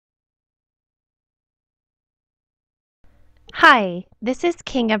Hi, this is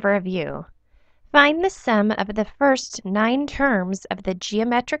King of Review. Find the sum of the first 9 terms of the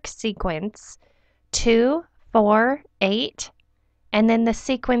geometric sequence 2, 4, 8, and then the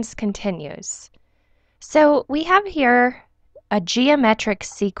sequence continues. So we have here a geometric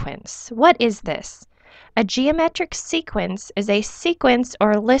sequence. What is this? A geometric sequence is a sequence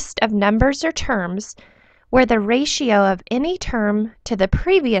or list of numbers or terms where the ratio of any term to the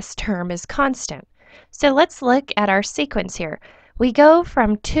previous term is constant. So let's look at our sequence here. We go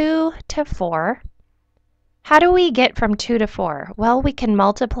from 2 to 4. How do we get from 2 to 4? Well, we can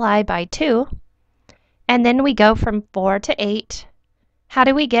multiply by 2, and then we go from 4 to 8. How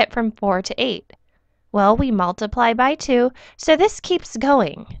do we get from 4 to 8? Well, we multiply by 2, so this keeps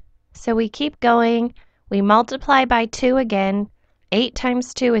going. So we keep going, we multiply by 2 again. 8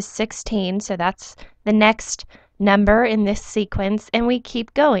 times 2 is 16, so that's the next number in this sequence, and we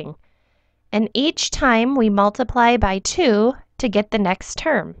keep going. And each time we multiply by 2 to get the next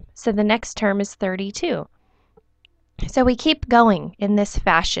term. So the next term is 32. So we keep going in this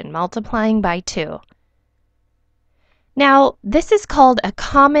fashion, multiplying by 2. Now, this is called a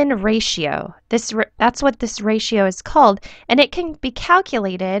common ratio. That's what this ratio is called, and it can be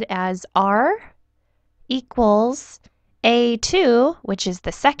calculated as R equals A2, which is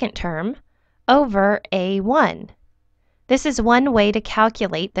the second term, over A1. This is one way to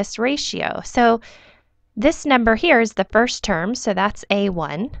calculate this ratio. So this number here is the first term, so that's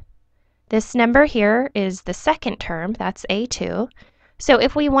A1. This number here is the second term, that's A2. So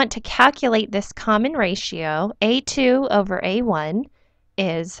if we want to calculate this common ratio, A2 over A1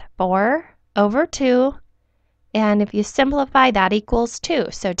 is 4 over 2, and if you simplify, that equals 2.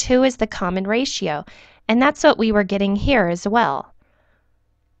 So 2 is the common ratio, and that's what we were getting here as well.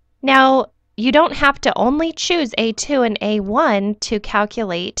 Now, you don't have to only choose A2 and A1 to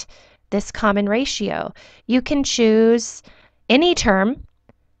calculate this common ratio. You can choose any term.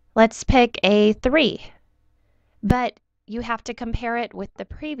 Let's pick A3, but you have to compare it with the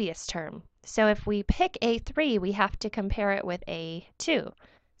previous term. So if we pick A3, we have to compare it with A2.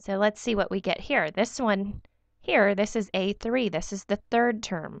 So let's see what we get here. This one here, this is A3. This is the third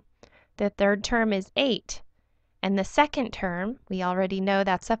term. The third term is 8. And the second term, we already know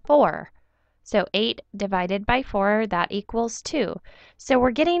that's a 4. So 8 divided by 4, that equals 2. So we're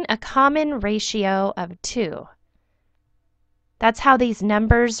getting a common ratio of 2. That's how these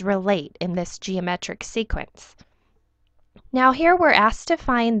numbers relate in this geometric sequence. Now here we're asked to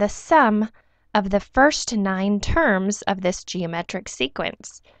find the sum of the first 9 terms of this geometric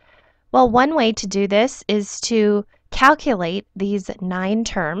sequence. Well, one way to do this is to calculate these 9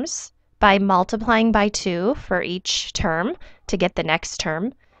 terms by multiplying by 2 for each term to get the next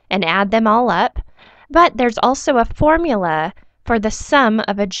term and add them all up. But there's also a formula for the sum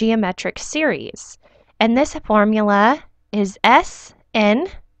of a geometric series. And this formula is Sn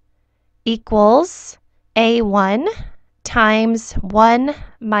equals A1 times 1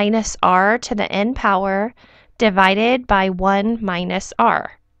 minus r to the n power divided by 1 minus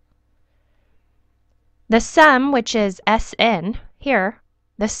r. The sum, which is Sn here,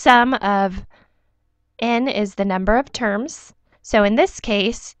 the sum of n is the number of terms. So in this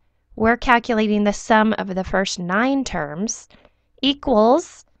case, we're calculating the sum of the first 9 terms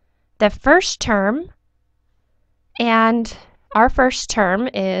equals the first term, and our first term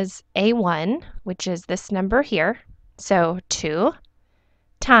is A1, which is this number here, so 2,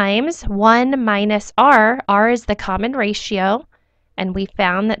 times 1 minus r. R is the common ratio, and we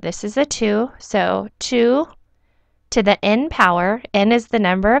found that this is a 2, so 2 to the n power. N is the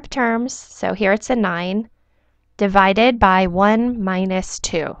number of terms, so here it's a 9, divided by 1 minus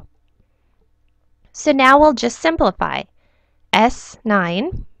 2. So now we'll just simplify.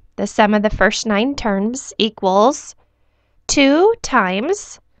 S9, the sum of the first 9 terms, equals 2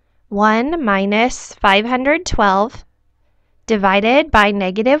 times 1 minus 512 divided by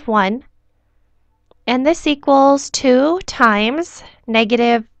negative 1. And this equals 2 times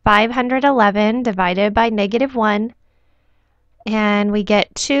negative 511 divided by negative 1. And we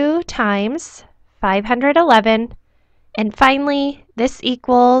get 2 times 511. And finally, this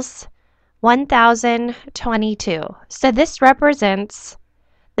equals 1022. So this represents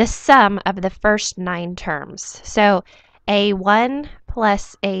the sum of the first 9 terms. So A1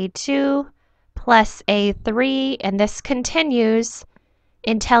 plus A2 plus A3, and this continues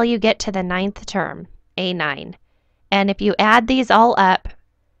until you get to the 9th term, A9. And if you add these all up,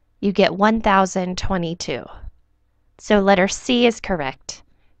 you get 1022. So letter C is correct.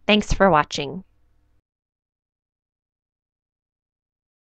 Thanks for watching.